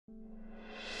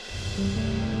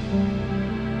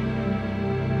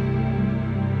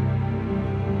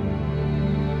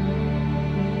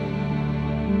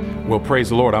Well, praise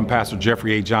the Lord. I'm Pastor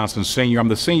Jeffrey A. Johnson, Sr. I'm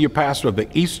the senior pastor of the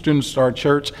Eastern Star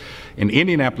Church in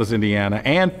Indianapolis, Indiana,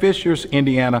 and Fishers,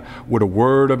 Indiana, with a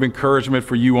word of encouragement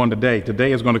for you on today.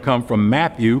 Today is going to come from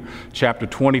Matthew chapter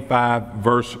 25,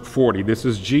 verse 40. This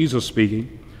is Jesus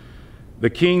speaking. The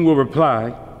king will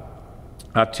reply,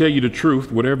 I tell you the truth,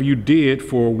 whatever you did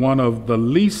for one of the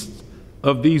least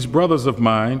of these brothers of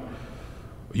mine,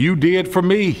 you did for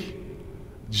me.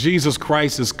 Jesus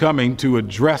Christ is coming to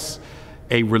address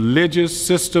a religious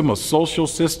system, a social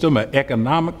system, an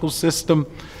economical system.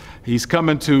 He's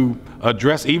coming to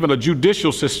address even a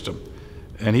judicial system.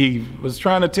 And he was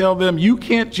trying to tell them, you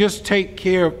can't just take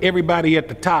care of everybody at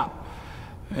the top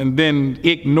and then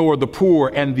ignore the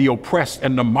poor and the oppressed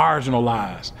and the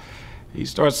marginalized. He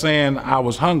starts saying, I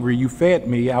was hungry, you fed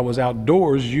me. I was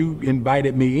outdoors, you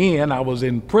invited me in. I was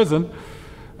in prison,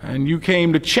 and you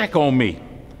came to check on me.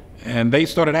 And they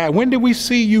started asking, when did we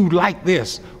see you like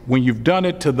this? When you've done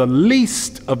it to the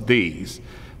least of these,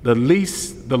 the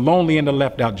least, the lonely and the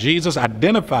left out. Jesus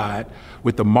identified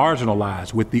with the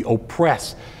marginalized, with the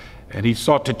oppressed, and he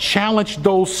sought to challenge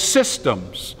those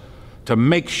systems to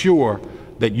make sure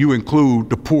that you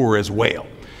include the poor as well.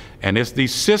 And it's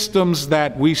these systems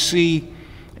that we see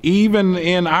even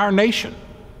in our nation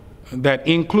that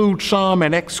include some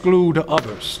and exclude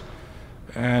others.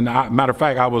 And matter of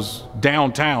fact, I was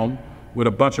downtown with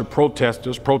a bunch of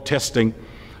protesters protesting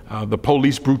the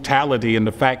police brutality and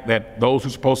the fact that those who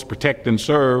are supposed to protect and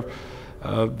serve,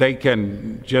 they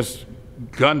can just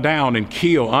gun down and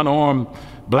kill unarmed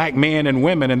black men and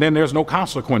women, and then there's no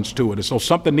consequence to it. And so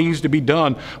something needs to be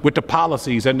done with the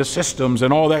policies and the systems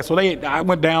and all that. So I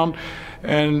went down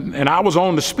and I was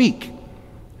on to speak.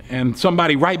 And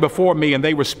somebody right before me, and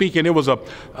they were speaking, it was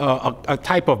a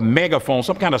type of megaphone,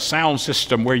 some kind of sound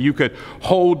system where you could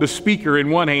hold the speaker in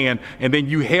one hand and then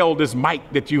you held this mic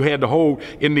that you had to hold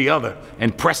in the other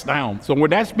and press down. So when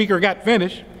that speaker got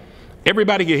finished,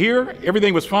 everybody could hear,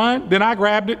 everything was fine. Then I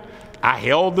grabbed it. I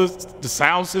held the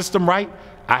sound system right.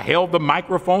 I held the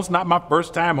microphone. It's not my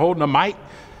first time holding a mic.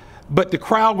 But the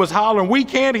crowd was hollering, we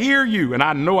can't hear you. And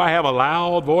I know I have a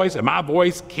loud voice and my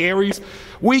voice carries.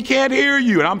 We can't hear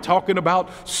you. And I'm talking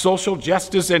about social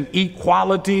justice and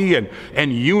equality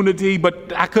and unity,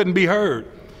 but I couldn't be heard.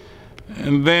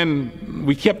 And then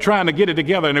we kept trying to get it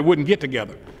together and it wouldn't get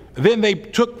together. Then they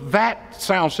took that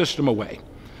sound system away.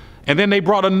 And then they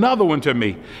brought another one to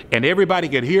me and everybody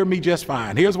could hear me just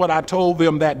fine. Here's what I told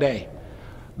them that day.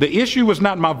 The issue was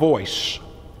not my voice.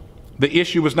 The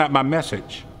issue was not my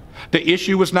message. The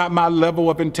issue was not my level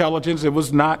of intelligence. It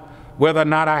was not whether or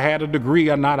not I had a degree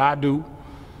or not I do.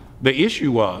 The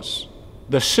issue was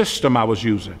the system I was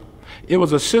using. It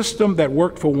was a system that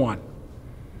worked for one,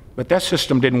 but that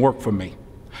system didn't work for me.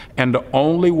 And the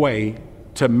only way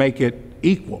to make it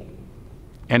equal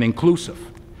and inclusive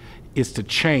is to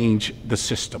change the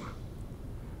system.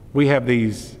 We have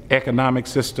these economic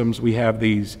systems, we have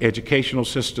these educational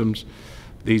systems,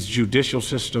 these judicial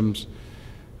systems.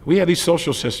 We have these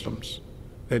social systems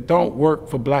that don't work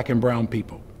for black and brown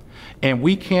people. And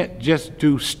we can't just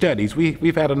do studies.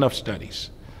 We've had enough studies.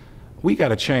 We got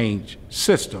to change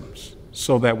systems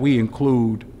so that we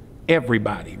include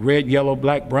everybody, red, yellow,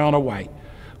 black, brown, or white.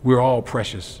 We're all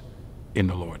precious in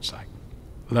the Lord's sight.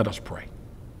 Let us pray.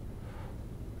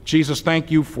 Jesus,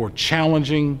 thank you for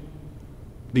challenging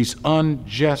these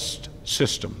unjust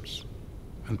systems.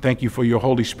 And thank you for your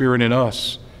Holy Spirit in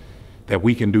us that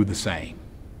we can do the same.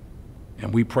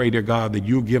 And we pray, dear God, that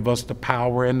you'll give us the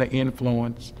power and the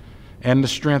influence and the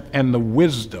strength and the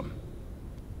wisdom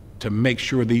to make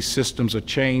sure these systems are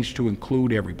changed to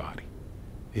include everybody.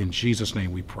 In Jesus'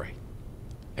 name we pray.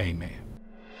 Amen.